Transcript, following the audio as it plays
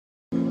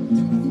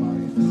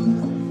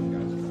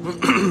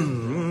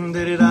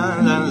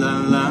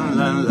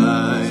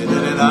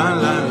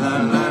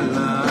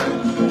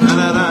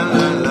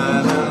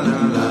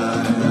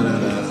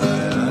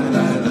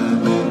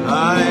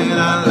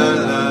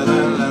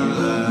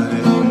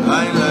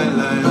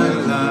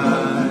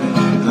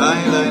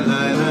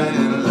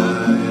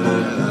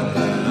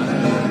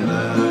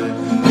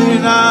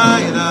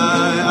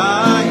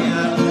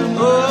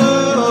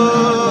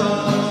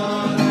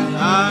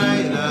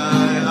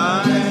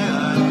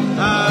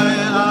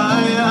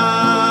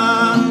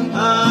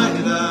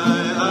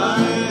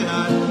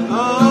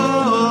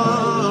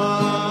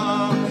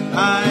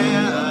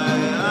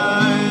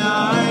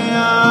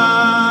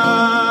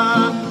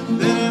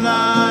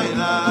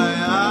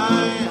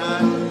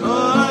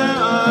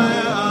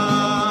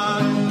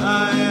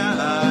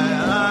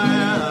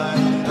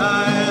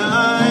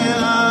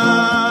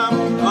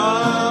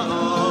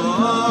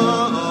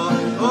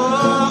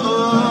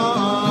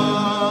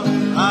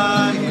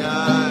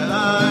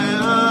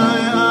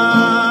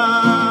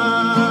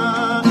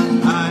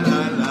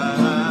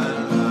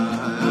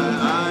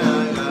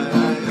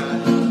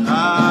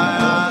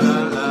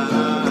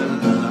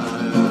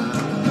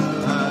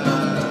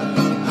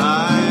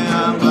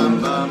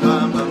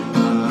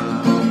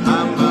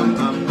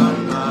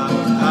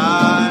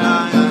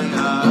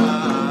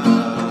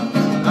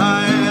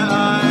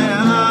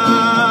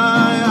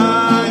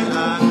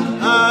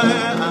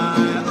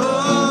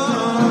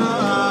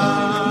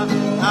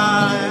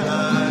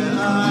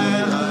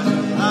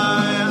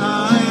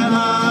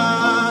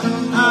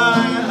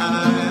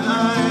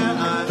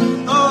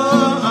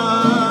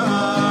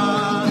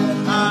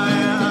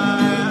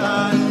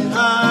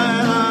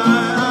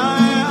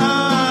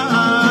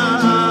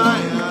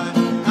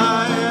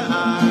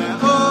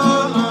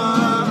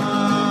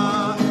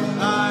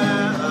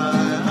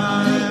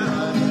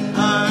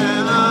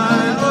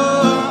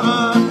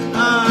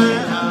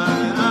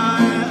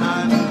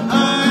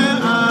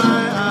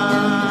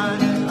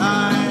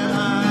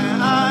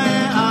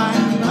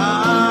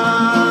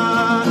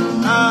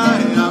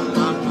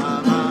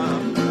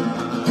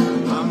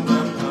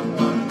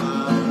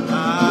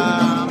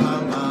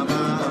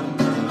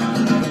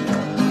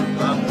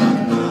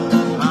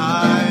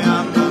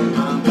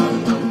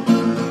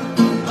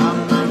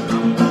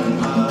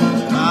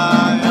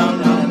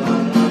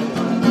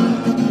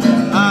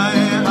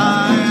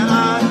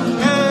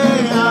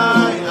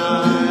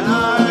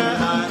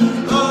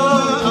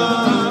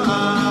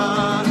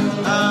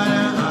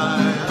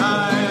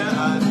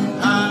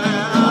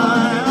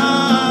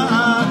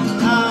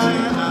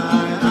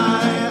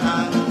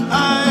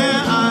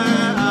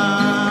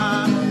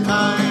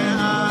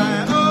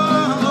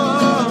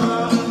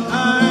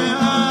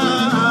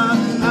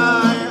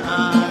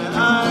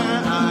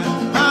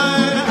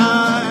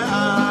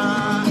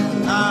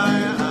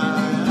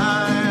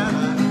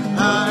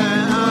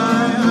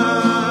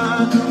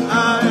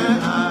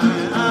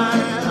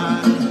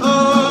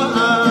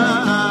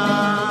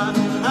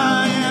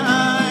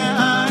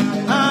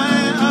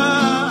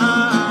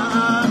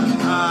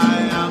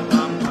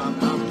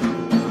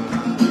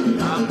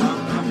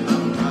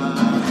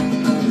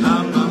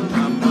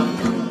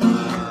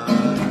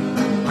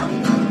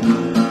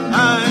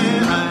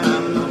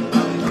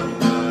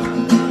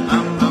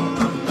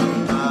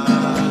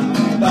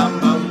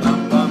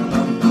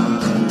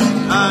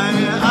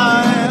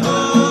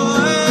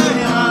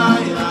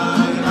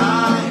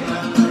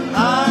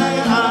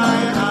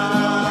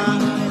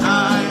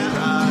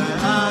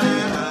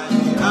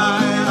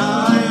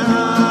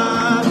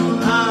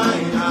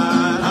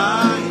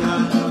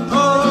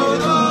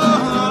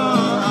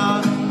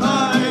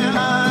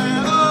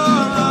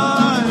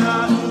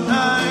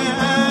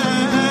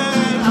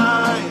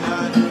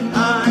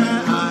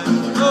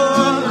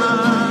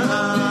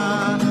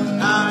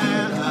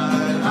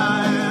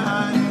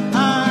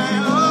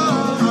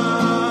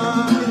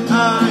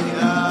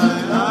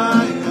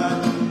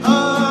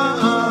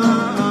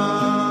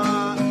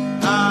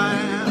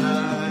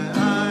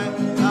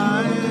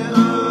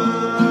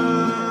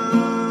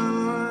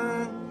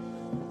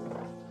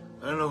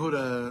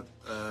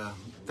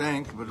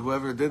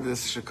Did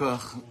this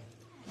shekach?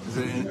 Is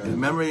it in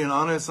memory and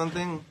honor of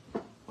something?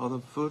 All the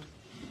food?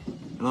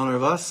 In honor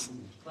of us?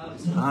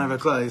 In honor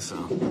of Klal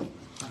Yisrael.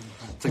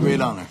 It's a great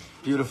honor.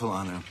 Beautiful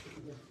honor.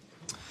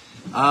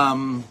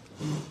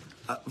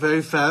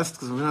 Very fast,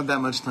 because we don't have that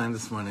much time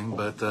this morning,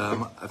 but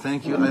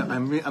thank you.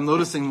 I'm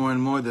noticing more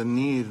and more the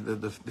need,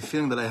 the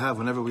feeling that I have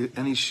whenever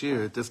any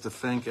shir, just to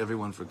thank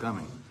everyone for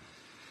coming.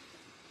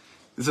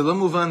 It's a lo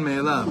muvan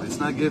me'elav. It's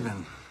not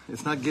given.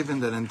 It's not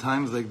given that in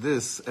times like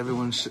this,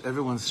 everyone's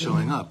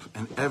showing up,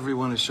 and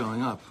everyone is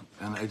showing up.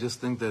 And I just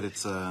think that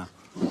it's, I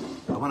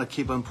want to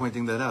keep on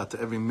pointing that out to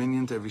every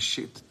minyan, to every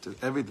sheep, to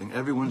everything.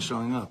 Everyone's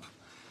showing up.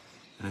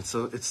 And it's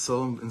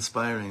so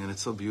inspiring, and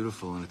it's so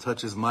beautiful, and it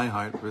touches my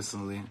heart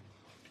personally.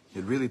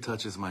 It really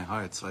touches my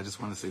heart. So I just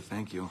want to say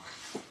thank you.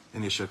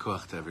 And yeshar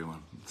koach to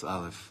everyone. It's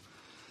Aleph.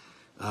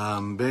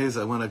 Beis,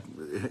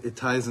 it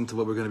ties into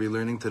what we're going to be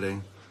learning today.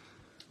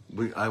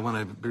 I want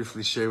to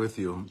briefly share with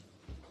you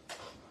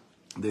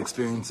the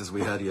experiences we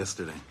had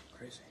yesterday.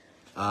 Crazy.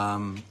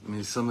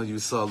 Some of you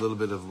saw a little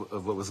bit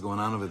of what was going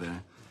on over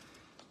there.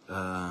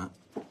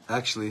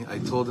 Actually, I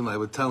told him I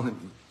would tell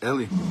him,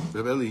 Reb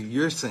Eli,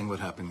 you're saying what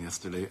happened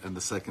yesterday in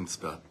the second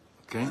spot,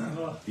 okay?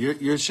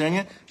 You're saying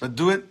it, but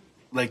do it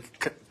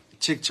like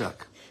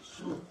chick-chuck.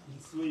 Sure.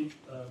 And sweet,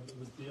 it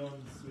was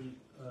beyond sweet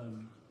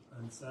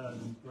and sad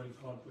and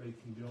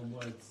heartbreaking beyond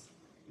words.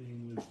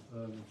 Being with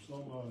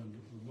Shlomo and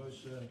with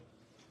Moshe,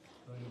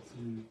 going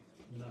to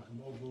Menachem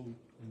Obel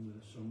in the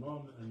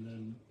Shomron, and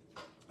then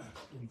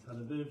in Tel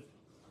Aviv.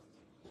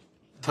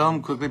 Tell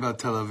him quickly about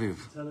Tel Aviv.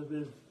 Tel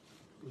Aviv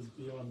was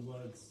beyond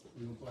words.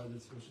 We were by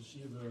this Rosh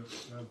Hashiva,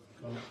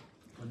 Rav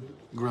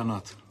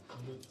Granot.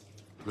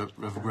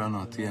 Rav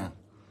Granot, yeah.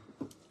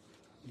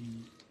 The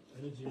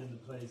energy in the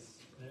place,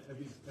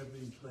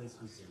 every place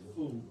was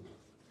full,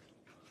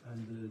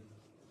 and the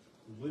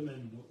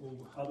women were all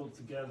huddled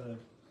together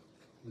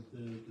with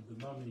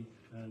the mummy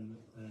and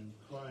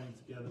crying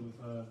together with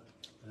her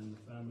and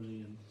the family,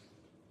 and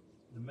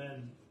the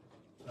men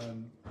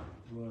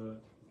were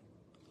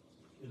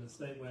in a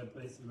state where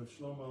basically Rav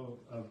Shlomo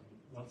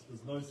once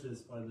was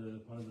noticed by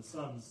one of the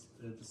sons.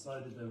 They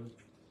decided they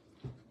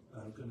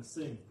were going to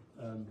sing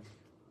to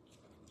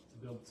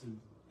be able to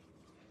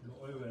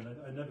and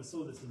I never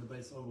saw this in the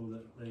base oval,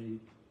 that he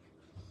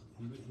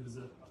was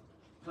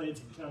playing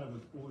the piano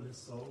with all his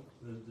soul,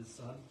 the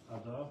son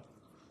Adar,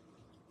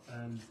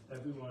 and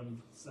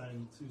everyone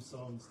sang two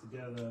songs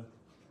together.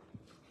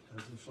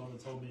 As Shlomo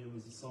told me, it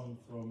was a song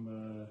from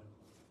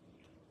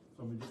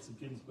Yitzhak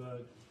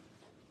Ginsburg,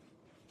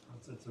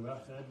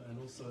 Terachem, and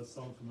also a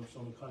song from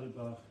Shlomo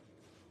Kalibach,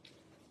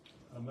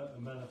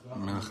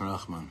 Melech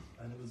Rachman.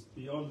 And it was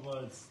beyond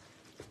words.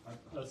 I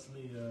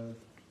personally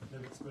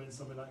never experienced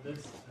something like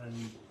this, and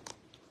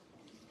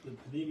the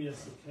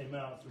panemius that came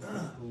out from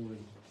people,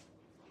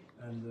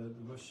 and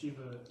the Rosh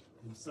Shiva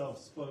himself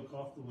spoke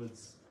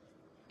afterwards,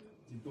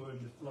 Diburim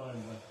Niflaim,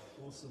 like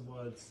awesome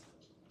words.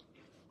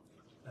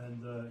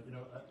 And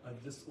I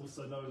just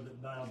also know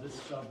that now this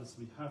Shabbos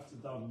we have to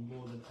daven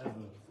more than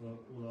ever for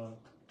all our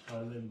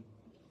violin.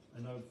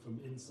 I know from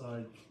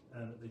inside,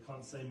 and they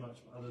can't say much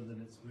other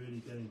than it's really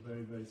getting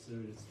very, very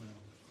serious now,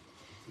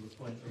 to the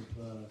point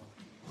of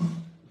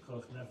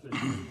Koch Nefesh.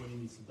 Everybody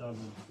needs to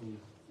daven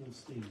full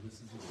steam. This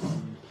is the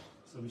time,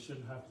 so we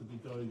shouldn't have to be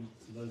going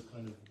to those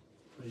kind of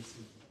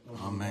basic.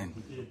 Amen.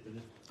 We did,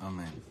 but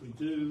Amen. If we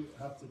do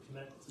have to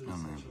connect to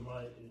such a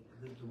light,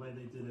 the way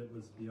they did it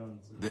was beyond.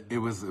 It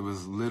was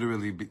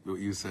literally what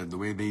you said. The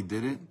way they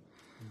did it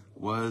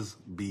was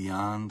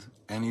beyond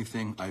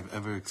anything I've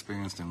ever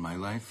experienced in my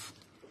life.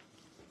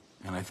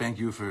 And I thank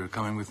you for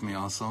coming with me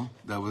also.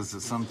 That was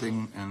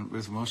something, and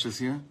where's Moshe's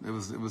here? It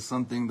was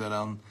something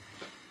that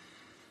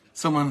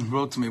someone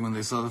wrote to me when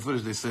they saw the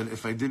footage. They said,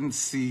 if I didn't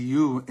see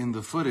you in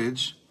the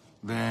footage,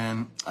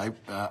 then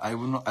I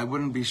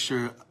wouldn't be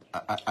sure.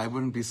 I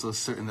wouldn't be so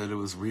certain that it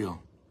was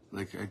real.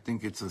 Like, I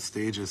think it's a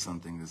stage or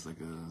something. It's like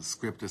a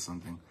script or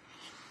something.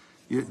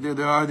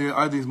 There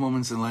are these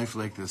moments in life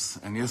like this,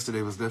 and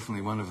yesterday was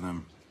definitely one of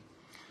them.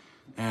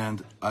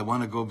 And I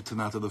want to go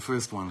to the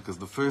first one, because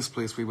the first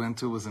place we went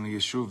to was in a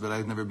yeshuv that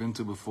I'd never been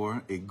to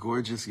before, a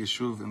gorgeous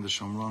yeshuv in the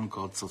Shomron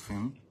called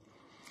Tzofim.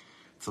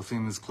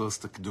 Tzofim is close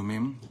to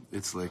Kedumim.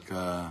 It's like,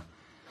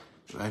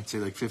 I'd say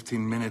like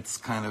 15 minutes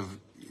kind of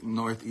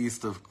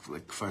northeast of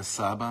like Kfar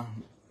Saba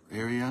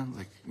area,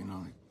 like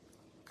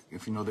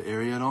if you know the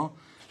area at all,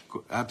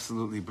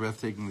 absolutely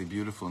breathtakingly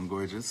beautiful and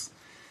gorgeous.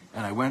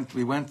 And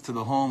we went to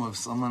the home of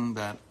someone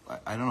that,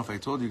 I don't know if I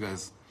told you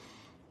guys,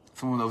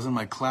 someone that was in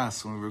my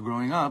class when we were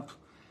growing up.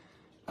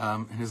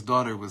 His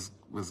daughter was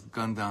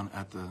gunned down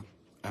at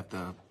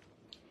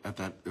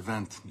that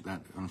event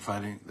that on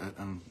Friday,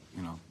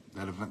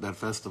 that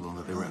festival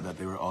that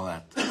they were all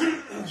at.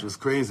 Which was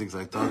crazy, because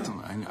I thought to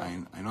him,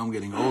 I know I'm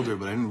getting older,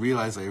 but I didn't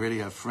realize I already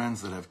have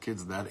friends that have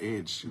kids that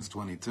age. She was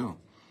 22.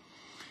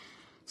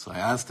 So I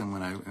asked him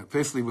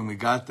when we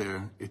got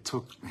there,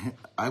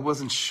 I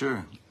wasn't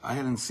sure. I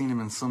hadn't seen him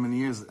in so many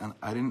years, and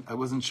I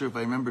wasn't sure if I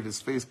remembered his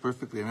face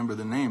perfectly. I remember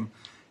the name,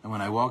 and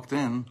when I walked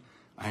in,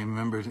 I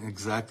remembered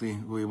exactly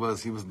who he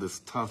was. He was this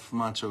tough,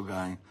 macho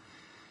guy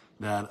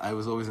that I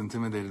was always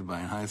intimidated by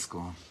in high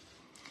school.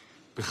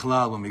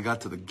 Bichlal, when we got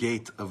to the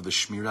gate of the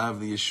Shmirah of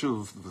the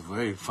Yeshuv, the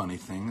very funny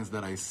thing is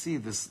that I see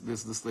this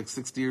like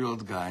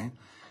 60-year-old guy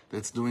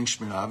that's doing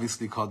Shmirah,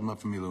 obviously called him up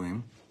from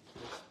Miluim,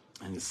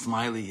 and he's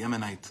smiley,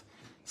 Yemenite,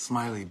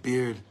 smiley,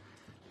 beard,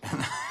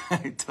 and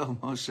I tell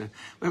Moshe,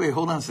 wait,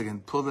 hold on a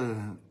second, pull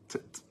the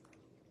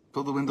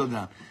window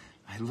down.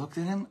 I looked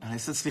at him, and I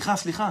said,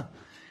 Slicha,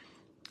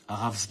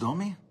 Rav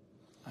Zdomi?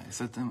 I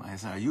said to him,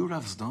 are you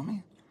Rav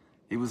Zdomi?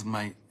 He was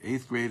my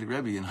 8th grade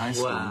Rebbe in high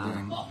school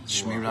doing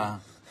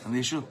Shmirah. And the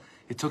issue,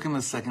 it took him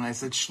a second. I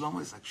said, Shlomo.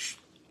 He's like, shh.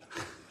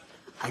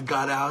 I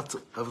got out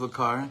of the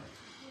car.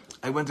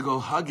 I went to go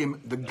hug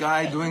him. The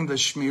guy doing the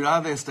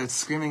shmirah there starts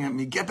screaming at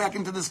me, get back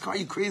into this car,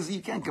 you crazy.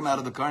 You can't come out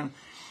of the car.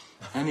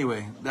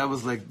 Anyway, that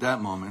was like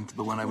that moment.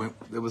 But when I went,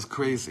 it was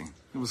crazy.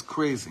 It was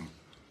crazy.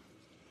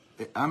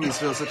 Am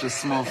Yisrael is such a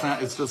small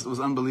family. It was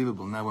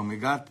unbelievable. Now, when we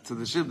got to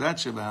that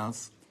shiva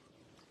house,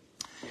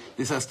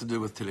 This has to do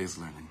with today's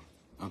learning.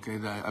 Okay,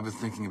 I was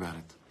thinking about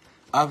it.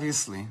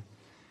 Obviously,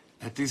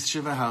 at these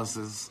shiva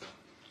houses,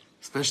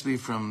 especially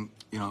from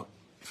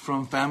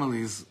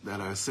families that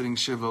are sitting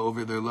shiva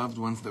over their loved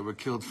ones that were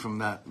killed from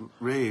that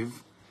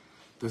rave,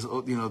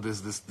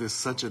 there's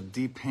such a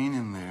deep pain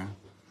in there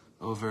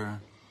over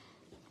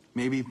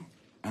maybe,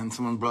 and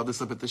someone brought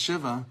this up at the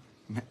shiva,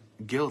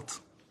 guilt.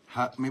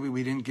 Maybe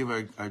we didn't give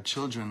our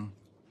children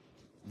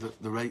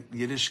the right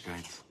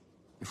Yiddishkeit.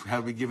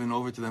 Had we given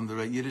over to them the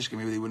right Yiddishkeit,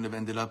 maybe they wouldn't have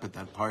ended up at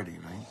that party,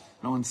 right?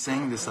 No one's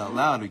saying this out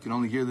loud. We can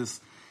only hear this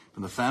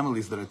from the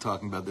families that are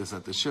talking about this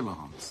at the shiva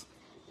homes.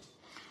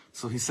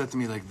 So he said to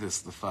me like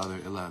this, the father,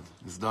 Elad.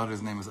 His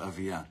daughter's name is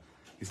Avia.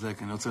 He's like,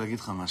 אני רוצה להגיד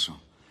לך משהו.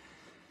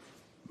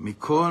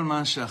 מכל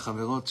מה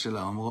שהחברות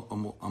שלה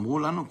אמרו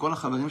לנו, כל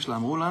החברים שלה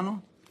אמרו לנו,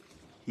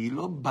 היא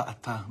לא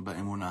בעטה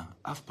באמונה,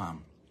 אף פעם.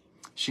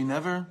 She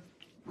never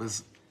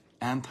was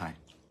anti.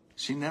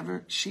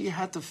 She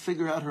had to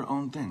figure out her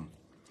own thing.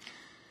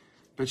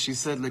 But she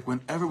said, like,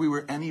 whenever we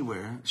were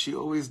anywhere, she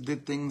always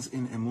did things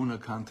in emuna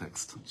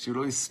context. She would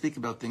always speak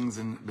about things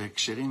in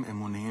beksherim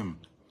emuniyim,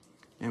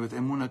 and with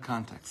emuna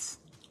context.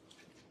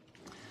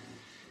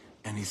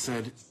 And he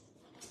said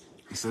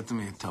to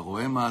me, אתה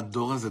רואה מה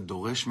הדור הזה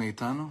דורש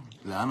מאיתנו?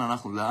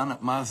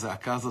 מה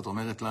הזעקה הזאת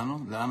אומרת לנו?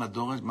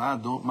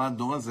 מה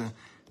הדור הזה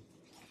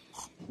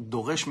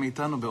דורש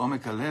מאיתנו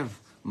בעומק הלב?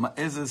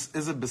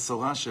 איזה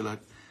בשורה של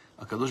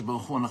הקדוש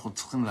ברוך הוא אנחנו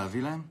צריכים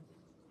להביא להם?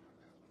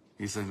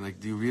 He said, like,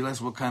 do you realize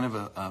what kind of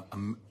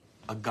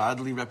a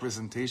godly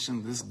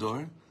representation this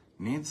door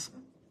needs?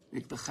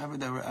 Like the chaver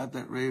that were at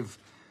that rave,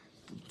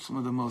 some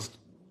of the most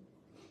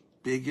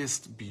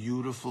biggest,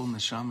 beautiful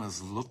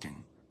neshamas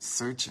looking,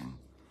 searching,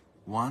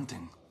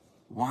 wanting,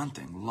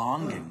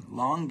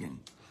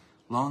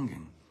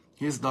 longing.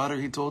 His daughter,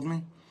 he told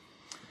me,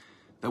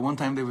 that one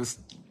time they was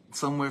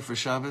somewhere for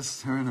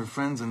Shabbos, her and her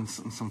friends and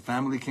some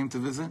family came to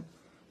visit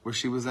where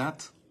she was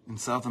at in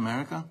South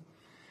America.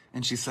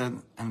 And she said,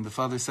 and the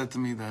father said to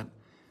me that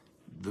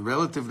the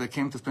relative that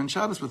came to spend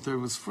Shabbos with her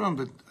was from,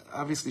 but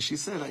obviously she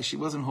said she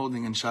wasn't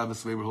holding in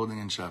Shabbos the way we're holding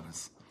in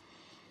Shabbos.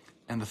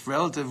 And the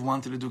relative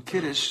wanted to do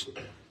Kiddush,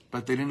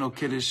 but they didn't know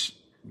Kiddush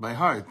by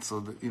heart.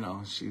 So,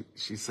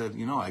 she said,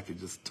 I could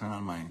just turn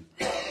on my...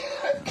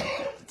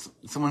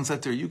 someone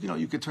said to her,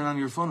 you could turn on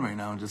your phone right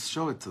now and just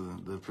show it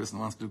to the person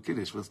who wants to do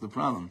Kiddush. What's the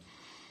problem?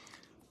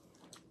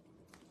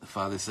 The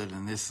father said,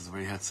 and this is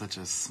where he had such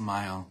a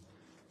smile,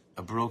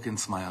 a broken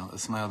smile, a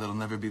smile that'll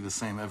never be the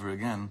same ever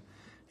again.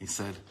 He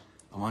said,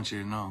 I want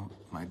you to know,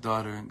 my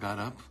daughter got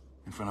up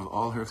in front of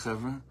all her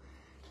chevra,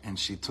 and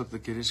she took the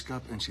Kiddush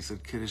cup, and she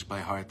said Kiddush by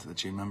heart that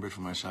she remembered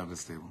from our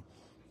Shabbos table.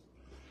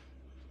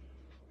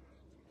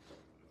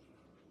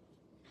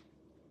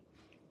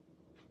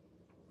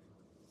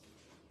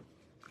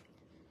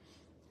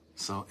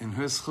 So in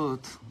her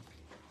zchut,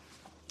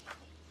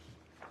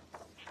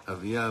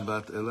 Avia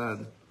bat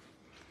Elad,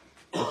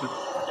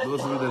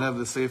 those of you that have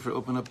the Sefer,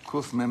 open up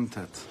Kuf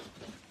Memtet.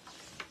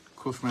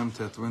 Kuf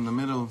Memtet. We're in the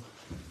middle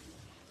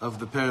of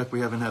the parak.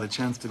 We haven't had a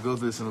chance to go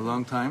through this in a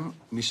long time.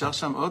 Nishar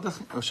sham od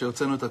or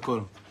she'otzenu et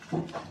hakol?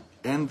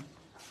 And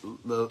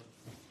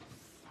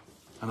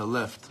on the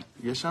left.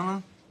 Yesh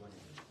shama?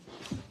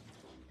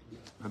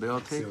 Are they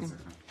all taken?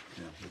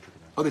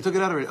 Oh, they took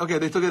it out already. Okay,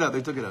 they took it out.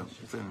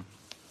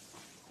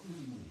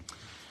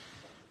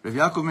 Rav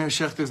Yaakov Meir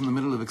Shechter is in the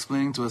middle of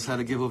explaining to us how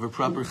to give over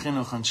proper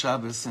chinuch on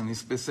Shabbos, and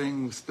he's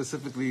saying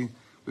specifically,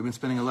 we've been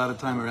spending a lot of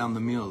time around the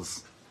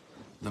meals.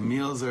 The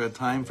meals are a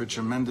time for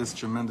tremendous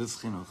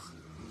chinuch.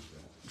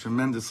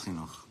 Tremendous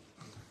chinuch.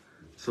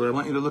 So I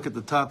want you to look at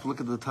the top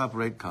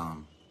right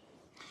column.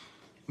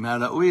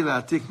 Ma'ara'ui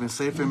la'atik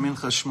b'sefer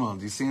mincha shmuel.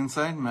 Do you see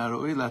inside?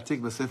 Ma'ara'ui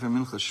la'atik b'sefer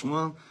mincha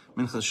shmuel.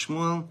 Mincha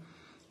shmuel,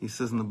 he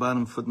says in the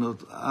bottom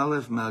footnote,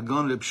 Aleph,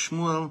 Ma'agon Reb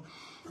Shmuel,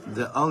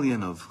 the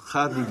Alyanov,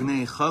 Chad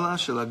Mivnei Chala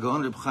Shel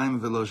Agon Reb Chaim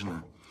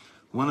Velozhner,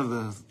 one of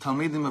the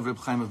Talmidim of Reb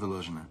Chaim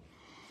Velozhner.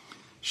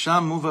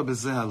 Sham Muva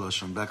Bezeh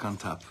Haloshon, back on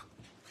top.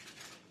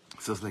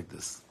 It says like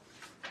this: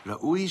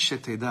 Ra'ui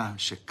sheteda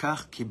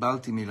shekach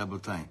kibalti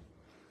mirabotai.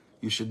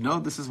 You should know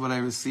this is what I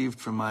received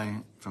from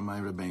my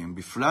Rebbeim.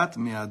 Bifrat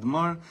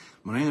mi'admor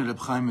Moreinu Reb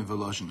Chaim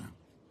Velozhner,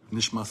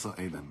 Nishmasa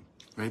Eden.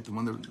 Right, the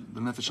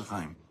Nefesh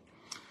HaChaim.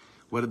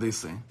 What did they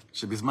say?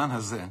 Shebizman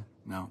hazeh.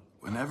 Now,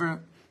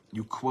 whenever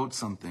you quote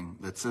something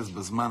that says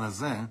Bizman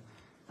hazeh,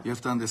 you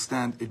have to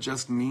understand it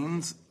just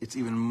means it's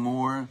even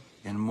more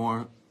and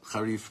more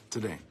charif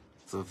today.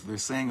 So if they're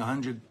saying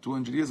 100,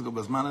 200 years ago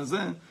Bizman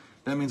hazeh,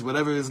 that means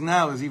whatever is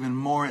now is even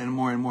more and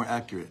more and more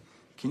accurate.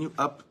 Can you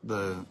up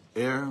the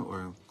air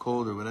or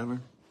cold or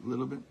whatever a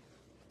little bit?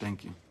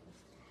 Thank you.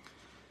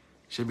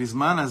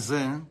 Shebizman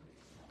hazeh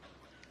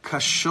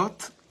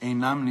kashot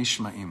einam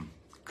nishma'im.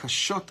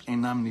 Kashot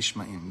einam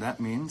nishma'im. That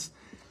means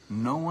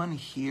no one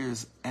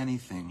hears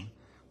anything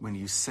when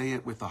you say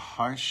it with a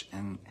harsh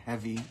and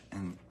heavy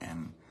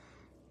and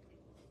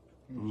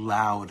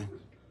loud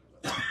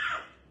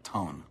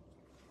tone.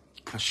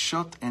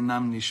 Kashot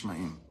einam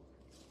nishma'im.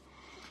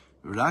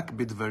 Rak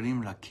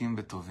bidvarim rakim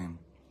betovim.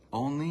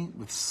 Only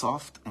with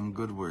soft and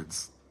good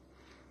words.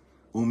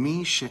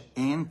 Umi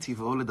she'en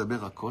tiv'o ledaber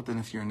rakot, and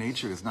if your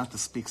nature is not to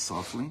speak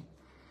softly,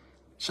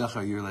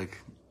 Shachar, you're like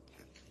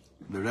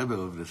the Rebbe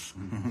of this.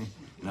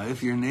 Now,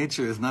 if your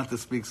nature is not to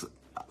speak,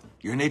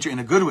 your nature in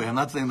a good way, I'm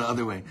not saying the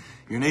other way.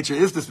 Your nature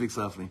is to speak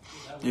softly.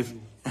 If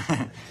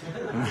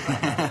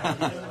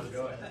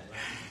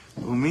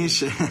Umi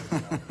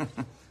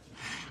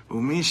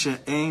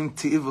she'en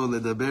tiv'o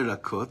ledaber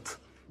rakot,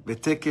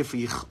 v'tekef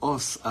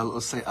yichos al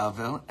osei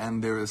avel,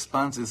 and their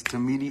response is to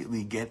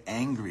immediately get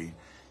angry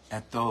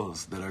at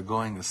those that are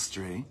going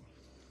astray.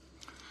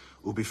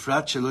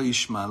 Ubifrat shelo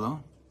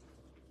yishmalo,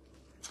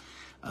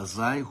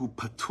 azai hu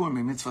patur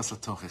mi-mitzvah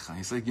satochecha.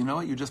 He's like, you know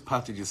what? You just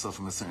patured yourself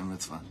from a certain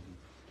mitzvah.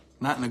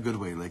 Not in a good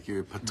way, like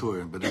you're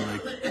patur, but in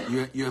like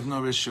you have no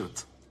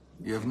reshut.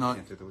 You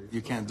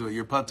can't do it.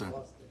 You're patur.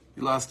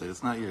 You lost it.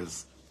 It's not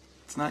yours.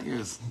 It's not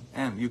yours.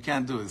 And you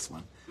can't do this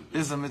one.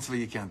 This is a mitzvah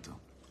you can't do.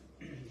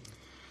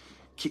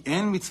 Ki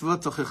en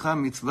mitzvot tochecha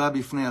mitzvah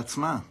bifnei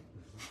atzma.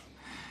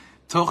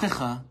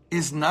 Tochecha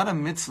is not a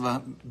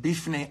mitzvah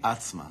bifnei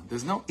atzma.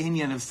 There's no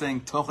inyan of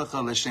saying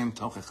tochecha l'shem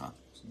tochecha.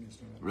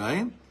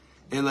 Right?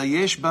 Ela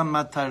yesh ba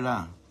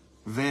matara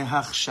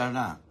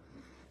vehachshara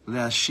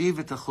le'ashiv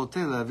et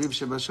hachoteh le'aviv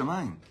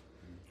shebashamayim.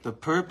 The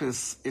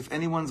purpose, if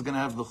anyone's going to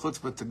have the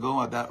chutzpah to go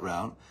on that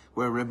route,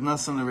 where Reb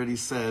Nassan already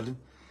said,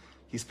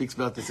 he speaks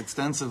about this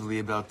extensively,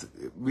 about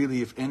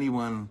really if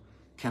anyone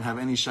can have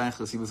any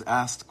shaykhus. He was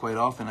asked quite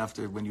often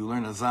after, when you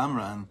learn a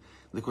Zamran,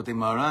 Likutei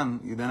Maran,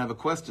 you then have a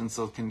question,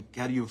 so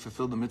how do you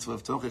fulfill the mitzvah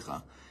of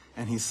Tochecha?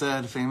 And he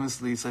said,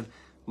 famously,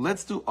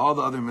 let's do all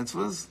the other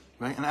mitzvahs,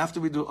 right? And after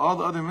we do all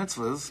the other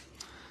mitzvahs,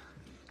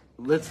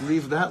 let's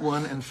leave that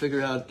one and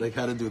figure out like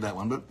how to do that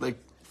one. But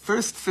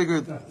first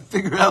figure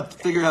out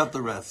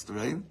the rest,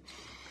 right?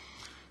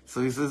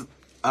 So he says,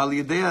 Al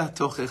yedei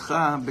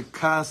tochecha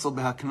bekas or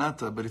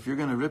behaknata. But if you're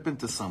going to rip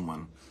into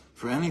someone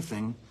for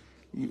anything,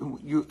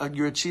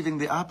 you're achieving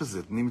the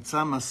opposite.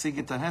 Nimtza masig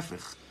et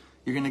hahefech.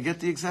 You're going to get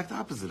the exact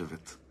opposite of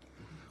it.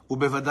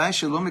 Ubevadai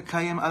shelo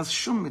mekayem az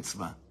shum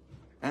mitzvah.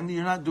 And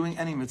you're not doing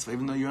any mitzvah,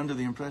 even though you're under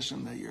the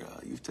impression that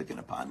you've taken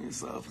upon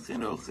yourself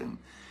chinuch and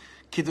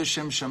kiddush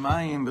shem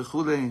shamayim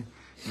b'chulei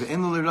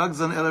ve'enu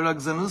l'ragzan el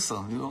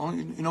ragzanusa.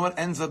 You know what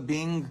ends up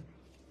being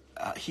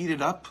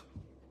heated up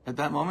at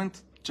that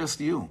moment?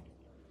 Just you.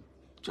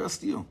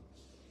 Just you.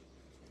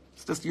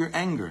 It's just your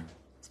anger.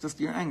 It's just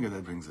your anger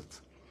that brings it.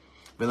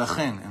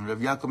 V'lachen, and Rav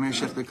Yaakov Meir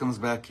Shechter comes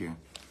back here.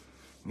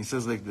 And he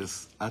says like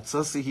this,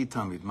 Atzasi hi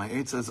tamid, my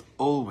eitz is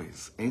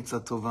always, eitza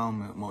tova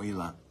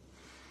mo'ila.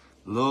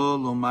 Lo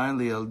lomar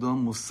liyaldo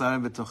musar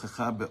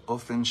betochecha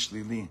be'ofen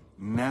shlili.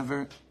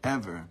 Never,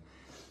 ever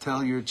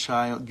tell your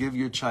child, give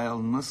your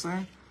child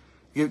musar,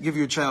 give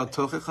your child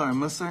tochecha or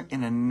musar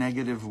in a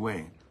negative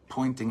way,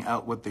 pointing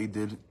out what they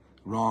did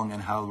wrong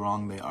and how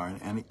wrong they are,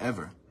 and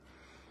ever.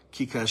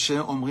 Ki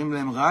kasher omrim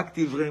lehem rak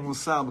divrei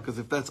musar, because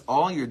if that's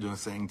all you're doing,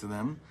 saying to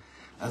them,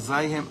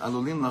 azayhem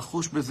alulim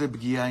lachush b'zeh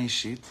b'giya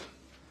ishit.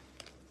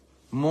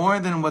 More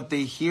than what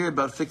they hear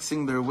about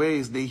fixing their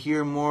ways, they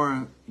hear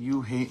more,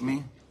 you hate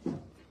me,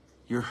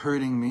 you're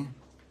hurting me,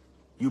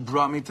 you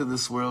brought me to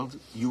this world,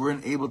 you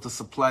weren't able to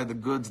supply the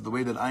goods the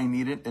way that I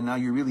need it, and now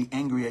you're really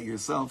angry at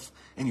yourself,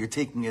 and you're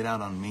taking it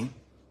out on me.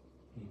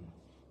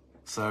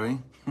 Sorry.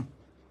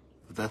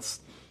 But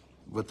that's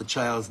what the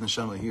child's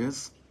neshama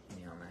hears.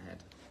 Me on the head.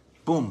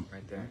 Boom.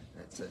 Right there.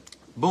 That's it.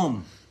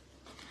 Boom.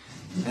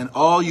 And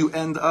all you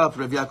end up,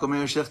 Rav Yaakov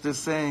Meir Shechter is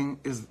saying,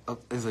 is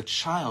a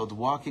child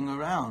walking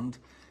around,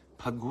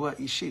 pagua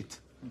ishit.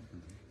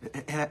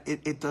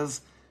 It does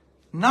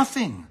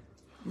nothing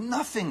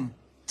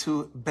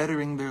to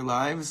bettering their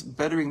lives,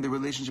 bettering their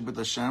relationship with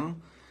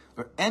Hashem,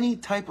 or any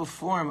type of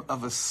form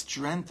of a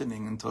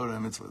strengthening in Torah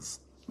and mitzvahs.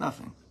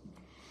 Nothing.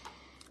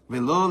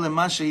 Velo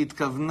lema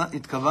she'itkavanu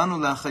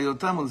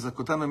la'achayotam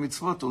u'lezakotam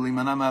b'mitzvot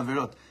u'leimana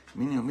ma'averot.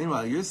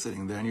 Meanwhile, you're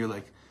sitting there and you're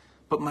like,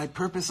 but my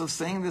purpose of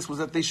saying this was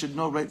that they should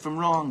know right from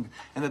wrong,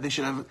 and that they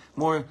should have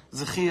more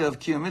zechiyah of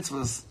kiyum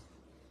mitzvahs,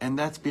 and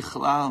that's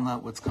bichlal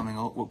not what's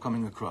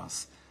coming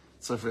across.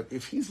 So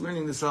if he's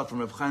learning this out from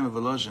Reb Chaim of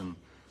Volozhin,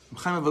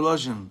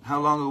 how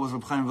long ago was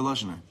Reb Chaim of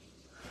Volozhin?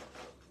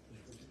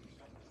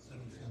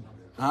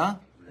 Huh?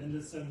 In the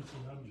 1700s.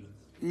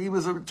 He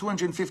was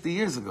 250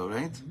 years ago,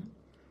 right?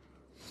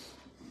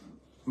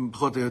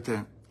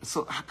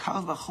 So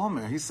Hakal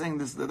v'chomer, he's saying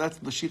this. That's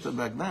the shita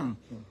back then.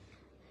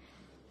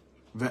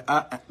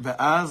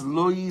 Ve'az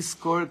lo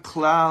yiskor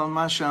klal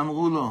ma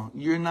she'amru lo.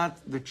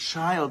 The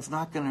child's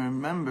not going to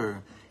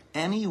remember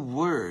any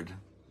word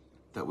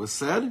that was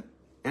said.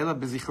 Ela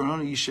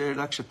bezichrono yisher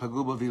rak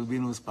shepagu bo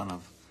v'ilbinu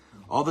uspanav.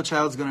 All the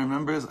child's going to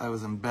remember is, I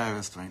was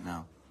embarrassed right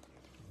now.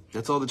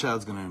 That's all the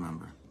child's going to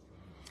remember.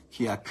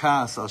 Ki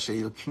akas al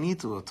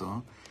she'ilknitu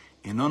oto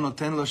eno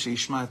noten lo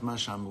she'ishma et ma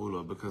she'amru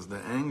lo. Because the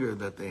anger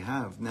that they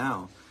have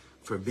now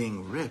for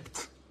being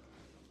ripped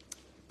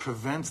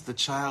prevents the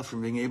child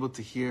from being able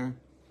to hear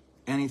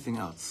anything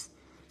else.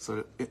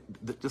 So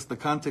just the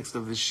context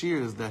of the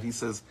shir is that he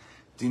says,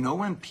 do you know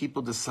when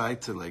people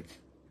decide to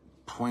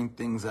point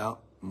things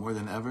out more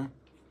than ever?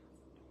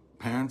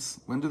 Parents,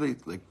 when do they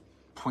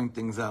point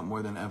things out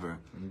more than ever.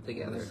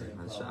 Together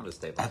on the Shabbos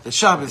table. At the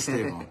Shabbos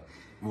table.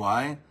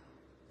 Why?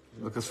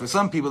 Because for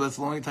some people, that's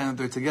the only time that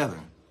they're together,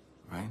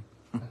 right?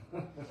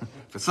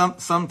 For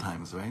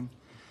sometimes, right?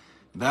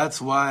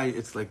 That's why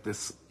it's like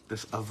this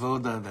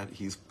avoda that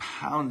he's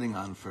pounding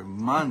on for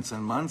months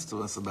and months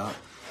to us about,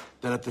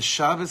 that at the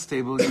Shabbos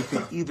table, you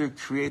could either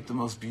create the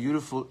most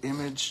beautiful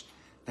image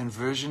and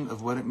version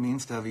of what it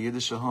means to have a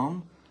Yiddish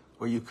home,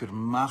 or you could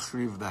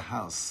machriv the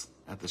house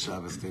at the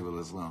Shabbos table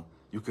as well.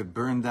 You could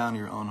burn down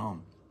your own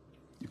home.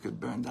 You could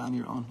burn down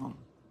your own home.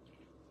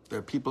 There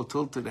are people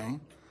till today,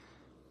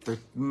 they're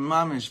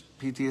mamish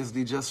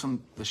PTSD just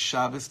from the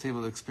Shabbos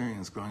table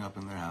experience growing up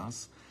in their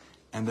house.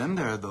 And then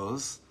there are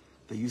those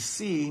that you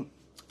see,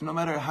 no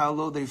matter how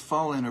low they've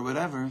fallen or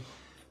whatever,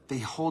 they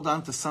hold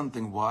on to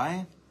something.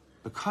 Why?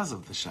 Because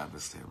of the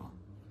Shabbos table.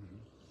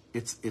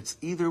 It's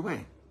either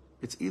way.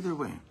 It's either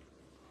way.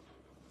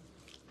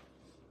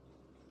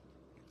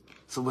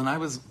 So when I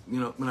was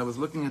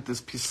looking at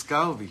this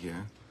Piskal over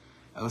here,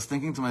 I was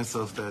thinking to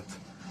myself that,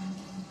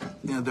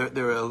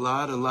 there are a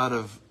lot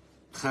of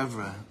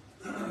chevra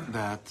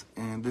that,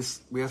 and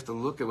this, we have to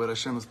look at what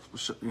Hashem is,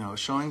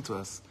 showing to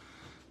us.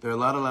 There are a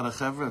lot of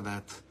chevra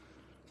that,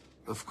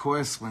 of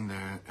course, when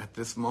they're at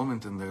this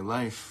moment in their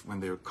life, when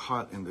they're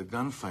caught in the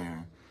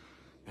gunfire,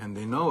 and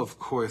they know, of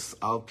course,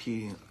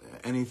 alpi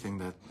anything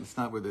that it's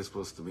not where they're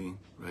supposed to be,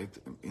 right?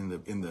 In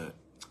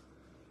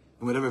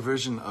whatever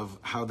version of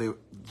how the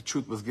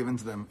truth was given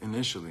to them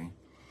initially.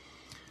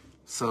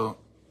 So,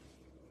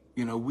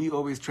 we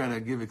always try to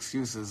give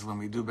excuses when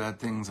we do bad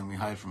things and we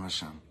hide from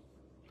Hashem.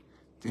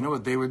 Do you know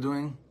what they were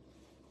doing?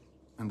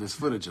 And there's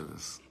footage of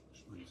this.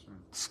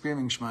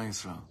 Screaming Shema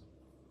Yisrael.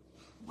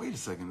 Wait a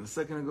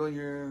second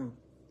ago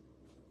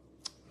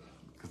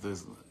because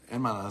there's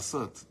En Ma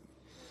La'asot.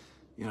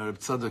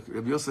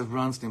 Rabbi Yosef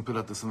Bronstein put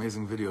out this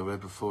amazing video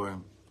right before,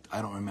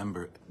 I don't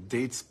remember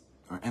dates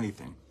or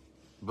anything,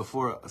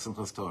 before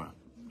Simchas Torah.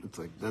 It's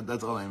like,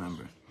 that's all I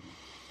remember.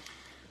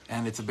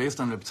 And it's based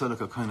on Reb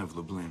Tzadok HaKohen of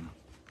Lublin.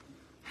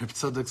 Reb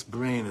Tzadok's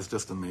brain is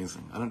just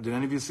amazing. Did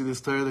any of you see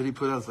this Torah that he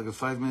put out? It's like a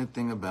 5-minute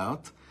thing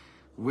about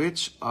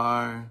which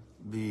are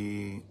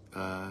the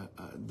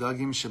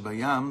dagim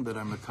shebayam that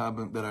are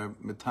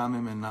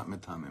metamim and not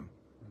metamim.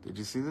 Did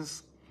you see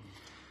this?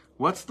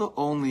 What's the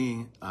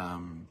only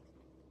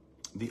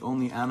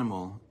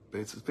animal?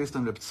 It's based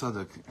on Reb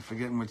Tzadok. I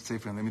forget in which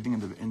sefer. I'm thinking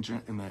in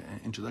the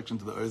introduction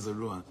to the Or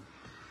Zarua.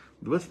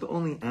 What's the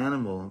only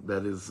animal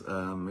that is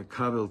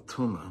mekabel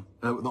tuma?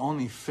 The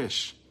only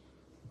fish.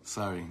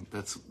 Sorry,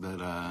 that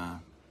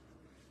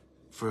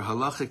for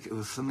halachic it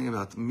was something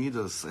about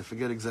midos. I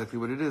forget exactly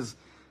what it is,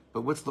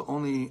 but what's the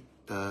only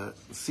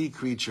sea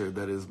creature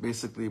that is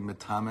basically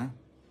metame,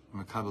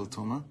 mekabel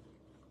tuma?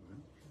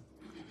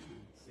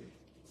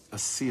 A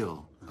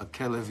seal, a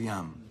kelev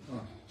yam.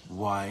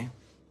 Why?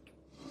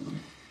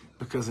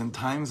 Because in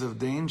times of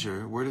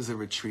danger, where does it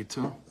retreat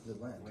to?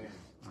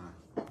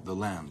 The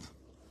land.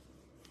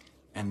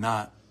 And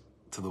not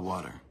to the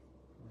water.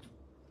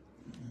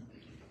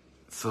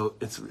 So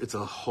it's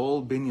a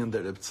whole binyan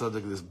that Reb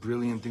Tzadok, this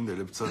brilliant thing that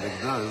Reb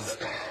Tzadok does,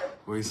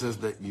 where he says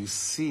that you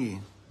see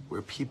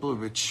where people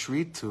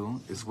retreat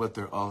to is what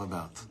they're all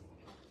about.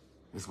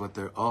 Is what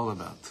they're all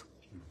about.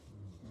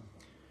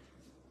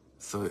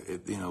 So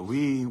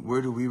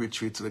where do we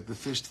retreat to? Like the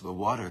fish, to the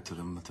water, to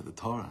the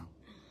Torah,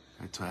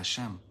 right? To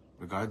Hashem,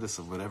 regardless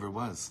of whatever it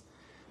was.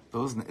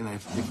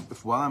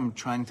 If while I'm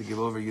trying to give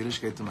over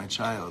Yiddishkeit to my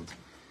child,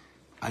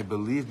 I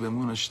believe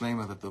b'emunah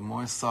shlema that the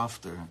more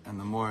softer and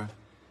the more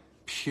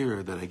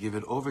pure that I give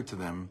it over to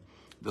them,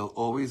 they'll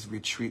always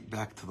retreat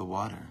back to the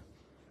water.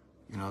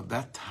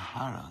 That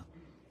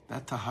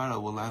tahara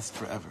will last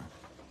forever.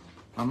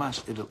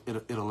 Mamash,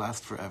 it'll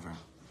last forever.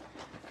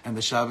 And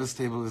the Shabbos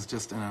table is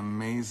just an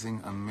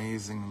amazing,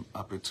 amazing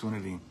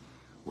opportunity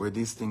where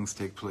these things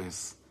take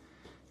place.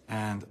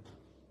 And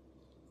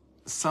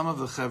some of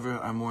the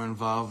chevra are more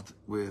involved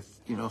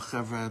with,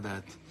 chevra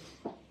that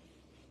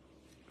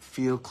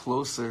feel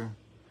closer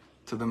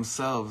to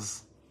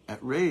themselves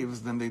at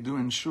raves than they do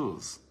in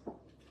shuls.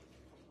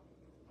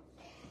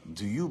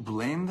 Do you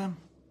blame them?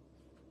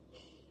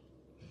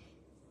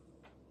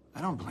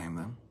 I don't blame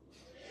them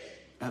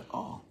at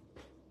all.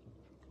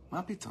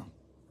 Mapiton.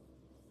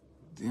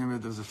 Do you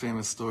remember there was a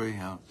famous story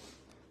how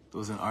there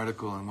was an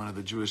article in one of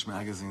the Jewish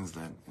magazines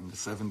that in the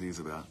 70s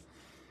about,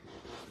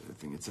 I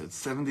think it said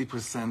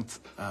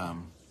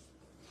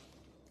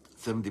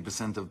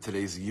 70% of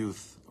today's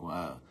youth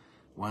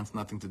wants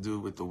nothing to do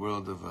with the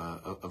world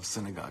of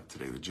synagogue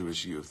today, the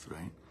Jewish youth,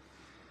 right?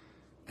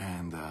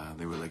 And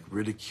they were like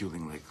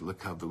ridiculing, like look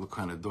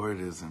kind of door it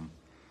is. And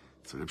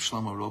so Reb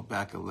Shlomo wrote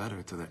back a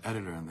letter to the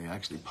editor, and they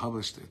actually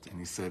published it. And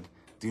he said,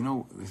 "Do you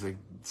know?" He's like,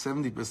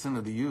 70%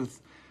 of the youth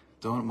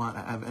don't want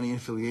to have any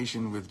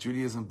affiliation with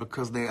Judaism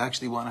because they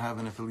actually want to have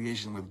an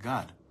affiliation with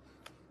God.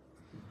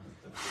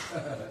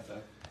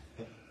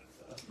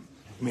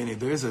 Meaning,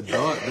 there's a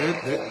door,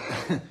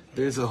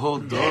 there's a whole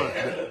door,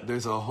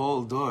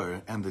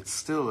 and it's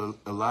still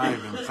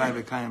alive in Chai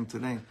V'Kayim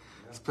today.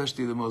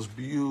 Especially the most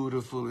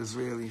beautiful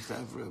Israeli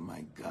chevra,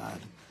 my God.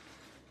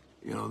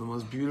 the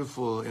most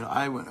beautiful,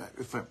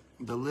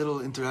 the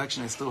little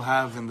interaction I still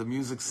have in the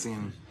music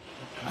scene,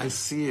 I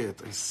see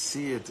it.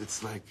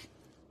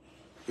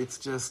 It's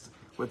just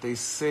what they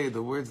say,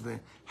 the words,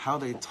 how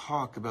they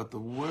talk about the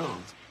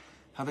world,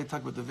 how they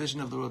talk about the vision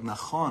of the world,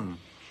 nachon.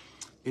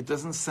 It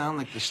doesn't sound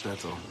like the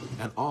shtetl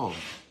at all.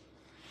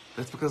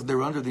 That's because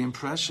they're under the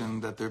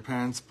impression that their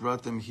parents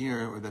brought them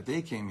here, or that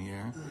they came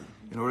here,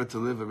 in order to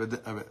live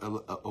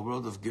a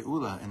world of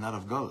geula and not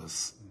of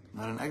galus,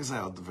 not an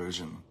exiled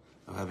version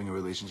of having a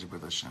relationship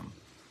with Hashem.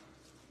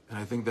 And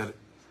I think that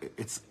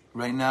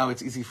right now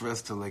it's easy for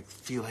us to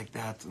feel like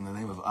that in the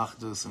name of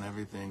Achdus and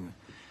everything.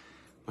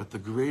 But the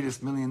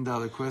greatest $1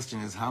 million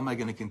question is, how am I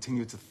going to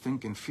continue to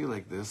think and feel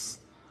like this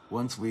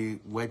once we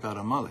wipe out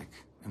Amalek?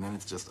 And then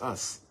it's just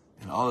us.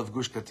 And all of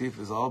Gush Katif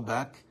is all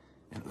back,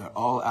 and they're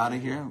all out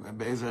of here.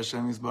 Be'ezer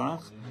Hashem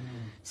Yisbarach.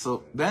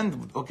 So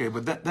then, okay,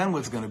 but then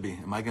what's going to be?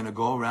 Am I going to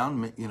go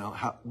around,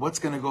 what's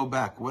going to go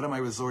back? What am I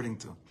resorting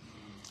to?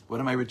 What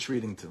am I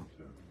retreating to?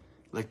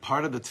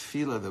 Part of the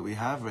tefillah that we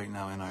have right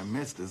now in our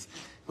midst is,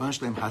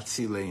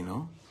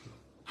 Hatzileinu,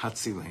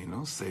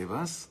 save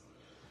us,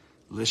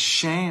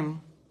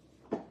 l'shem,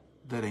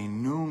 that a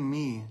new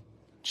me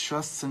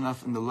trusts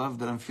enough in the love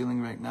that I'm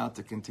feeling right now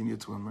to continue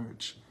to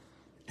emerge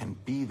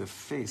and be the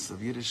face of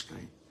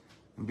Yiddishkeit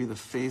and be the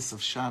face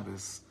of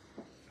Shabbos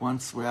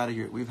once we're out of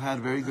here. We've had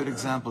very good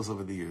examples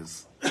over the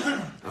years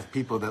of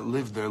people that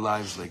lived their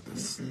lives like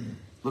this.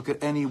 Look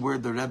at any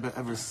word the Rebbe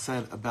ever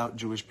said about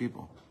Jewish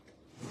people.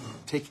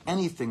 Take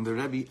anything the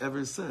Rebbe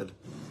ever said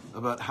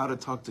about how to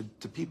talk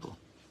to people.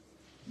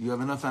 You have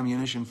enough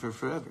ammunition for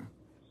forever.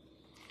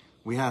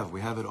 We have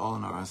it all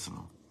in our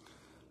arsenal.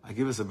 I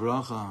give us a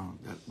bracha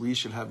that we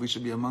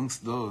should be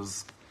amongst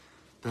those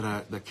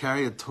that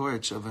carry a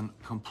torch of a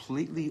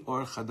completely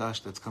or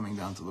chadash that's coming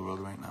down to the world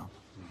right now.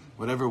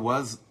 Whatever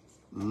was,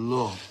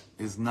 lo,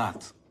 is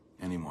not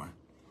anymore.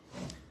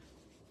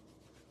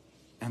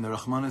 And the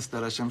Rahmanis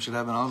that Hashem should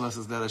have in all of us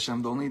is that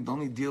Hashem, the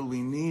only deal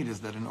we need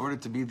is that in order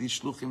to be these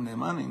shluchim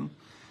ne'emanim,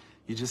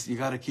 you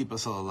got to keep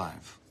us all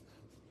alive.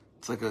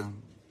 It's like a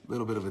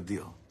little bit of a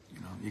deal,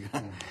 You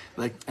got,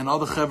 and all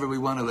the chaver we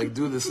want to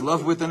do this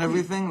love with and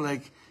everything,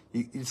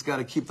 you just got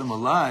to keep them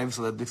alive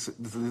so that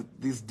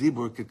these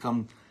dibur could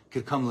come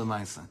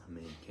lemaisa.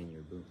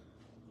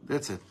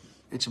 That's it.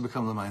 It should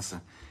become lemaisa.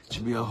 It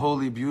should be a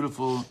holy,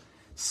 beautiful,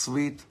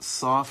 sweet,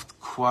 soft,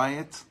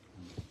 quiet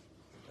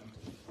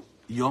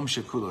Yom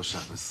Shekulo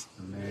Shabbos.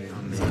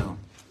 Amen. So,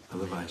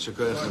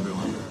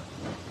 everyone.